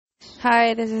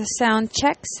Hi, this is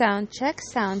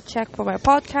Soundcheck for my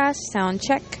podcast,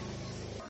 Soundcheck.